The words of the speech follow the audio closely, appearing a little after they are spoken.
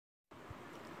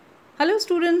Hello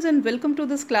students and welcome to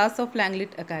this class of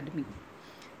Langlet Academy.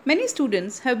 Many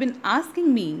students have been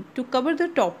asking me to cover the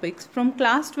topics from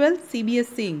class 12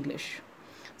 C.B.S.E. English.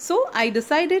 So I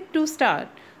decided to start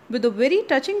with a very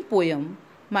touching poem,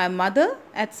 My Mother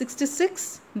at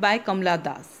 66 by Kamla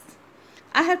Das.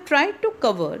 I have tried to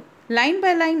cover line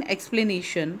by line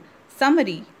explanation,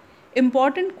 summary,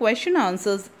 important question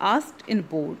answers asked in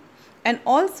board, and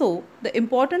also the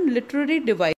important literary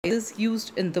devices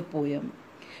used in the poem.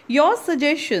 Your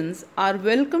suggestions are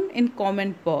welcomed in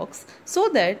comment box so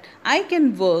that I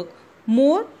can work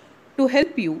more to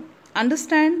help you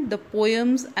understand the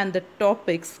poems and the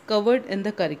topics covered in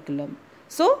the curriculum.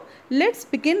 So let's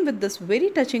begin with this very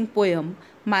touching poem,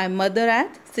 My Mother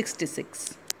at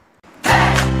 66.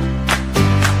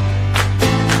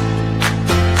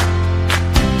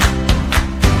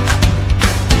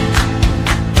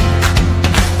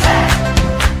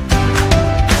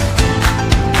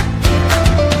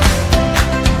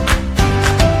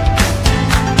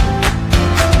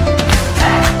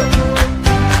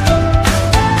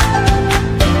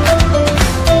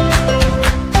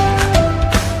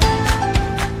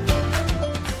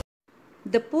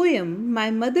 The poem My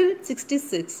Mother at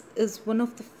 66 is one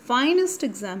of the finest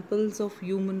examples of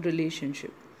human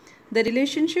relationship, the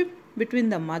relationship between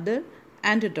the mother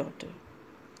and a daughter.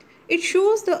 It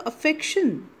shows the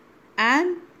affection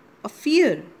and a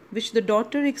fear which the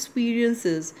daughter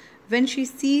experiences when she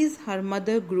sees her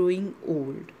mother growing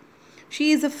old.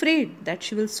 She is afraid that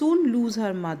she will soon lose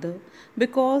her mother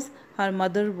because her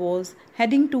mother was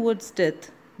heading towards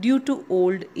death due to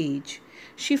old age.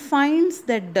 She finds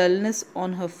that dullness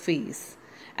on her face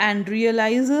and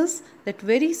realizes that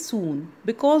very soon,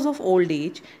 because of old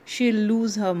age, she'll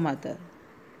lose her mother.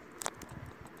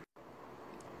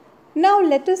 Now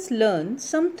let us learn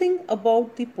something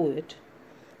about the poet.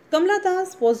 Kamla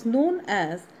Das was known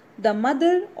as the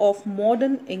mother of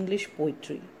modern English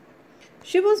poetry.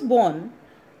 She was born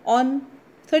on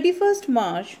 31st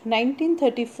March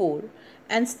 1934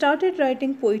 and started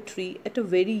writing poetry at a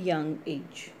very young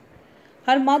age.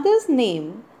 Her mother's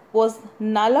name was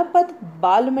Nalapad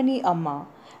Balmani Amma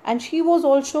and she was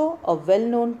also a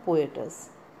well-known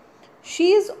poetess.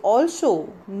 She is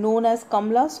also known as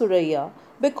Kamla Suraya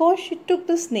because she took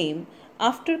this name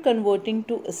after converting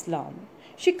to Islam.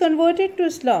 She converted to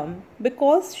Islam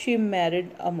because she married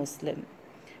a Muslim.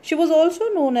 She was also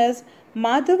known as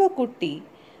Madhava Kutti,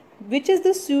 which is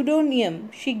the pseudonym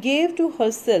she gave to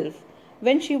herself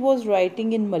when she was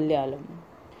writing in Malayalam.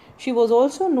 She was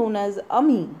also known as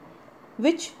Ami,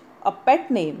 which a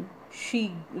pet name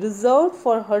she reserved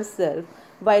for herself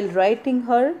while writing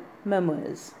her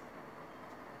memoirs.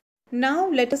 Now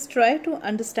let us try to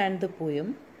understand the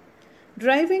poem.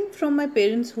 Driving from my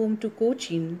parents' home to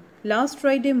Cochin last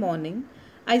Friday morning,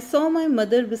 I saw my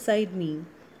mother beside me,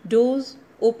 doors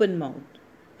open-mouthed,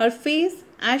 her face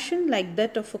ashen like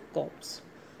that of a corpse.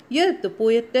 Yet the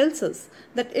poet tells us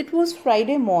that it was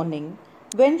Friday morning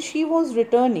when she was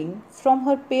returning from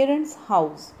her parents'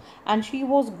 house and she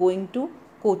was going to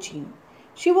Cochin.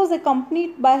 She was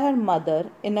accompanied by her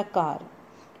mother in a car.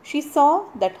 She saw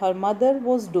that her mother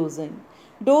was dozing.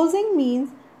 Dozing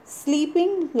means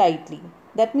sleeping lightly.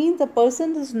 That means the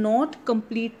person is not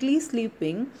completely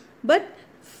sleeping but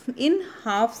in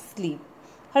half sleep.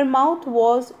 Her mouth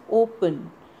was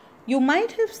open. You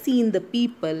might have seen the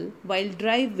people while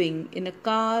driving in a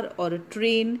car or a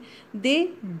train,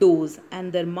 they doze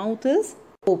and their mouth is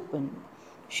open.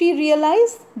 She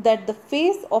realized that the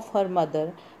face of her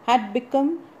mother had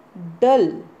become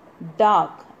dull,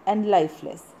 dark and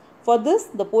lifeless. For this,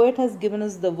 the poet has given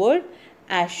us the word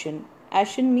ashen.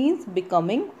 Ashen means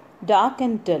becoming dark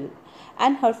and dull.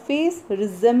 And her face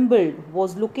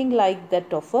was looking like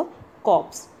that of a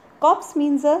corpse. Corpse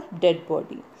means a dead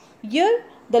body. Here,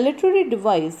 the literary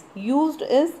device used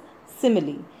is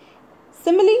simile.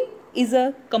 Simile is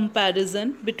a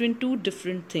comparison between two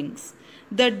different things.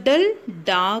 The dull,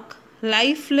 dark,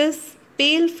 lifeless,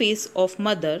 pale face of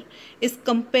mother is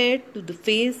compared to the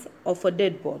face of a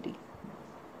dead body.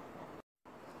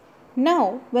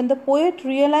 Now, when the poet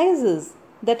realizes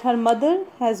that her mother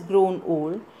has grown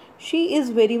old, she is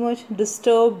very much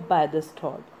disturbed by this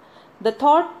thought. The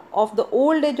thought of the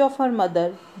old age of her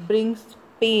mother brings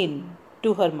pain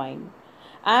to her mind.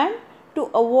 And to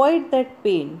avoid that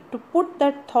pain, to put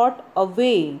that thought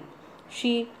away,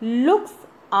 she looks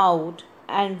out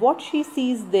and what she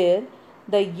sees there,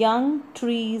 the young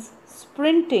trees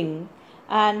sprinting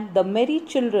and the merry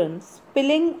children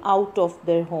spilling out of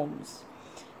their homes.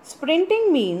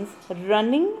 Sprinting means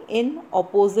running in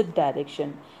opposite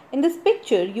direction. In this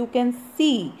picture, you can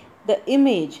see the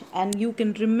image and you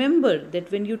can remember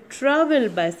that when you travel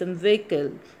by some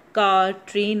vehicle, car,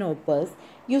 train, or bus,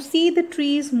 you see the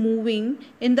trees moving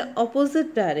in the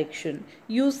opposite direction.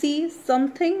 You see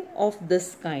something of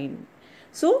this kind.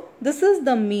 So, this is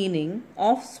the meaning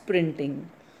of sprinting.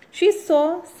 She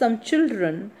saw some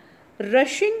children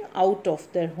rushing out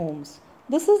of their homes.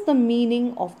 This is the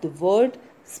meaning of the word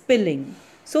spilling.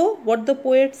 So, what the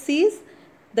poet sees?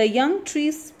 The young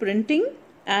trees sprinting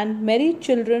and merry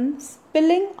children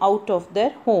spilling out of their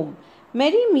home.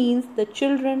 Merry means the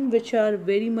children which are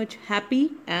very much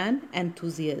happy and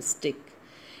enthusiastic.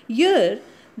 Here,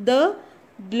 the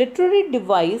literary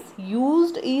device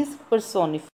used is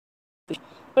personification.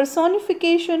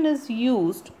 Personification is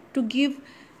used to give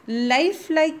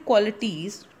lifelike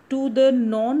qualities to the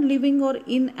non-living or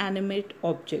inanimate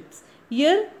objects.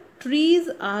 Here, trees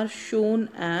are shown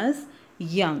as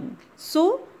young.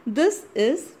 So, this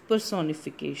is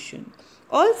personification.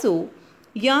 Also,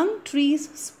 young trees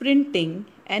sprinting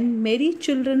and merry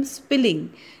children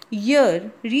spilling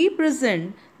here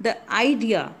represent the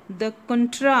idea, the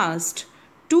contrast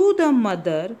to the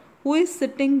mother who is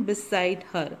sitting beside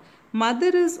her.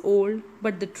 Mother is old,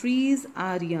 but the trees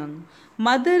are young.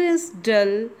 Mother is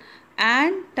dull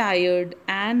and tired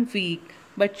and weak,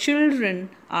 but children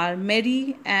are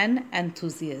merry and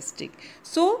enthusiastic.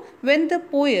 So, when the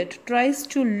poet tries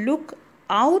to look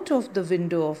out of the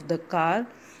window of the car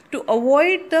to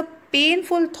avoid the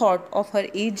painful thought of her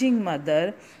aging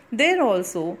mother, there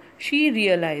also she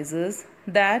realizes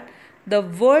that the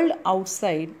world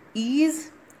outside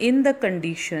is in the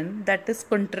condition that is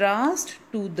contrast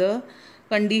to the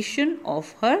condition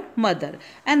of her mother,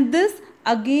 and this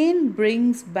again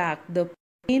brings back the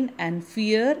pain and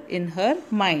fear in her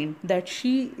mind that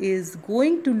she is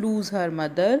going to lose her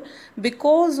mother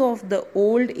because of the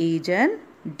old age and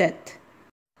death.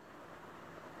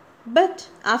 But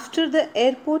after the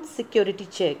airport security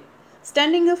check,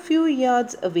 standing a few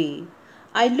yards away,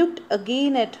 I looked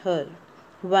again at her,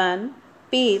 wan,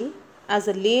 pale as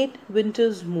a late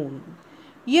winter's moon.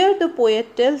 Here the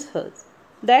poet tells us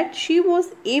that she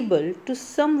was able to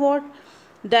somewhat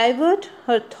divert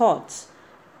her thoughts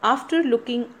after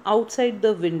looking outside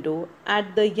the window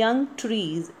at the young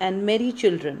trees and merry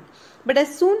children. But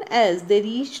as soon as they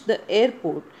reached the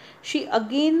airport, she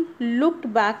again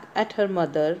looked back at her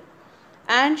mother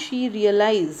and she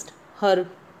realized her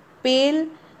pale,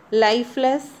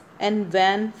 lifeless, and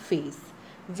wan face.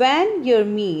 Wan here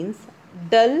means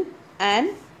dull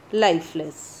and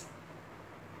lifeless.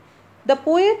 The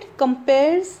poet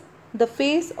compares the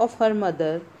face of her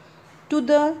mother to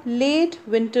the late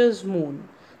winter's moon.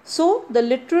 So, the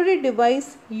literary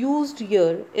device used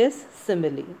here is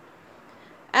simile.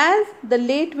 As the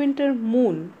late winter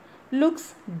moon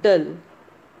looks dull,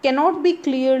 cannot be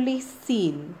clearly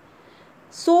seen,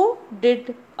 so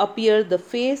did appear the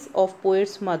face of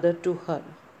poet's mother to her.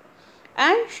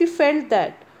 And she felt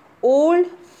that old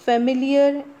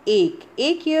familiar ache.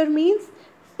 Ache here means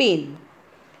pain.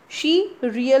 She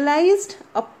realized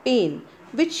a pain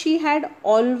which she had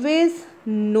always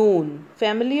known.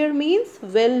 Familiar means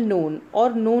well known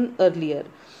or known earlier.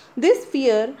 This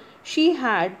fear she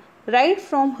had right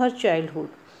from her childhood.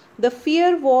 The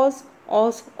fear was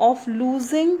of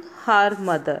losing her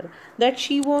mother, that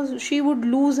she would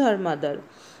lose her mother.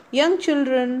 Young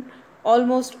children,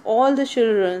 almost all the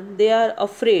children, they are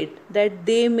afraid that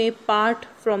they may part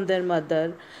from their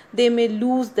mother, they may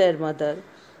lose their mother.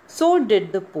 So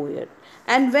did the poet.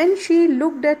 And when she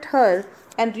looked at her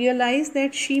and realized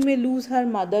that she may lose her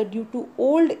mother due to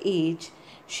old age,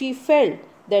 she felt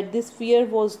that this fear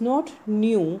was not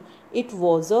new, it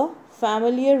was a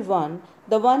familiar one,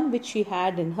 the one which she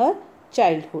had in her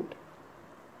childhood.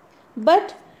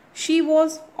 But she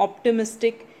was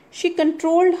optimistic. She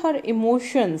controlled her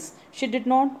emotions. She did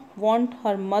not want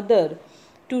her mother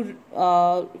to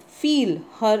feel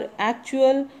her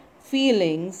actual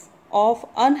feelings of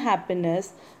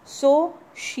unhappiness. So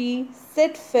she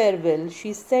said farewell.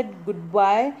 She said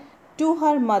goodbye to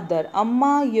her mother.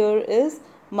 Amma here is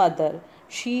mother.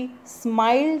 She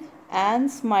smiled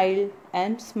and smiled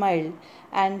and smiled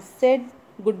and said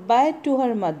goodbye to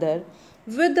her mother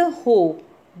with the hope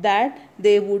that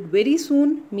they would very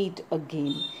soon meet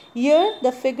again. Here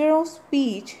the figure of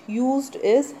speech used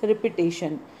is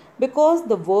repetition because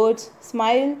the words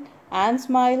smile and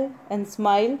smile and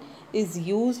smile is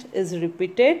used is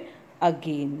repeated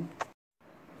again.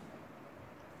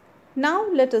 Now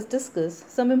let us discuss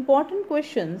some important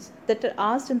questions that are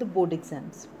asked in the board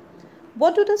exams.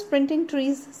 What do the sprinting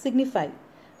trees signify?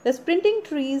 The sprinting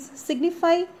trees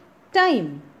signify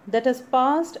time that has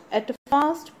passed at a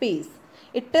fast pace.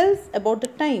 It tells about the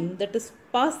time that is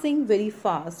passing very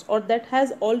fast or that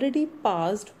has already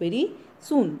passed very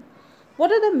soon.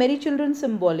 What are the merry children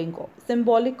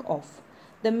symbolic of?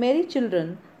 The merry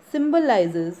children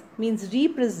symbolizes, means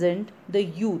represent the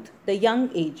youth, the young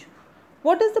age.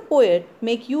 What does the poet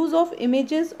make use of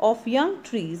images of young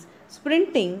trees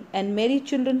sprinting and merry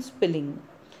children spilling?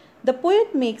 The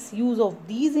poet makes use of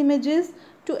these images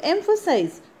to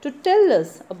emphasize, to tell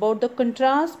us about the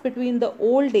contrast between the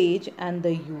old age and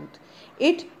the youth.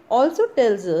 It also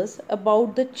tells us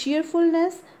about the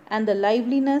cheerfulness and the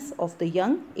liveliness of the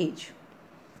young age.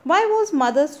 Why was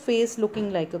mother's face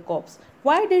looking like a corpse?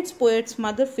 Why did poet's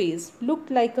mother face look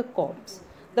like a corpse?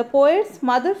 The poet's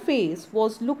mother face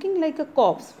was looking like a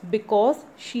corpse because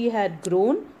she had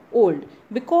grown old,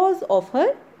 because of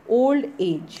her old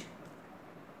age.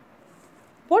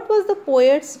 What was the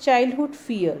poet's childhood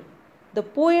fear? The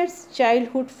poet's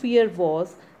childhood fear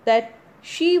was that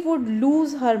she would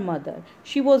lose her mother.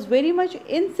 She was very much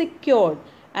insecure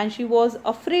and she was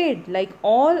afraid, like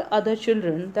all other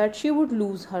children, that she would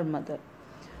lose her mother.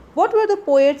 What were the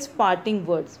poet's parting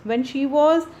words? When she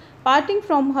was parting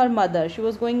from her mother, she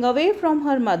was going away from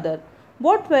her mother.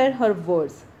 What were her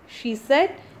words? She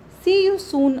said, "See you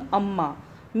soon, Amma,"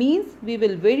 means we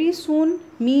will very soon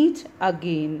meet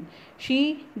again.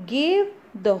 She gave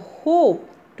the hope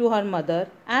to her mother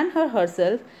and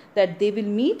herself that they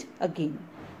will meet again.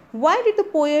 Why did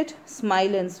the poet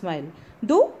smile and smile?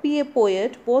 Though a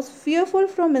poet was fearful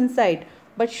from inside,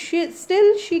 but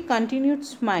she continued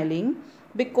smiling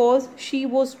because she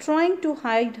was trying to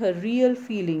hide her real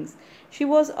feelings. She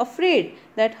was afraid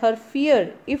that her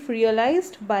fear, if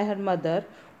realized by her mother,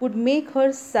 would make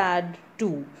her sad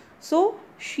too. So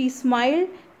she smiled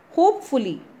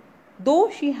hopefully. Though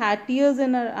she had tears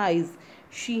in her eyes,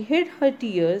 she hid her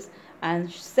tears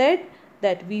and said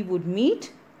that we would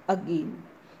meet again.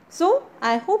 So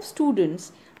I hope,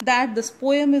 students, that this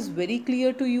poem is very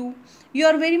clear to you. You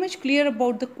are very much clear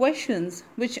about the questions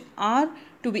which are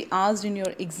to be asked in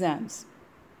your exams.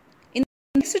 In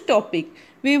the next topic,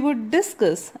 we would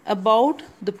discuss about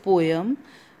the poem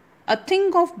 "A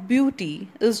Thing of Beauty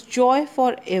is Joy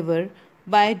Forever"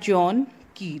 by John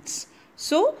Keats.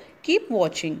 So keep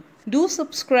watching. Do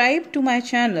subscribe to my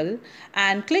channel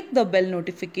and click the bell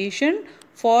notification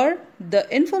for the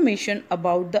information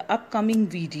about the upcoming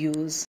videos.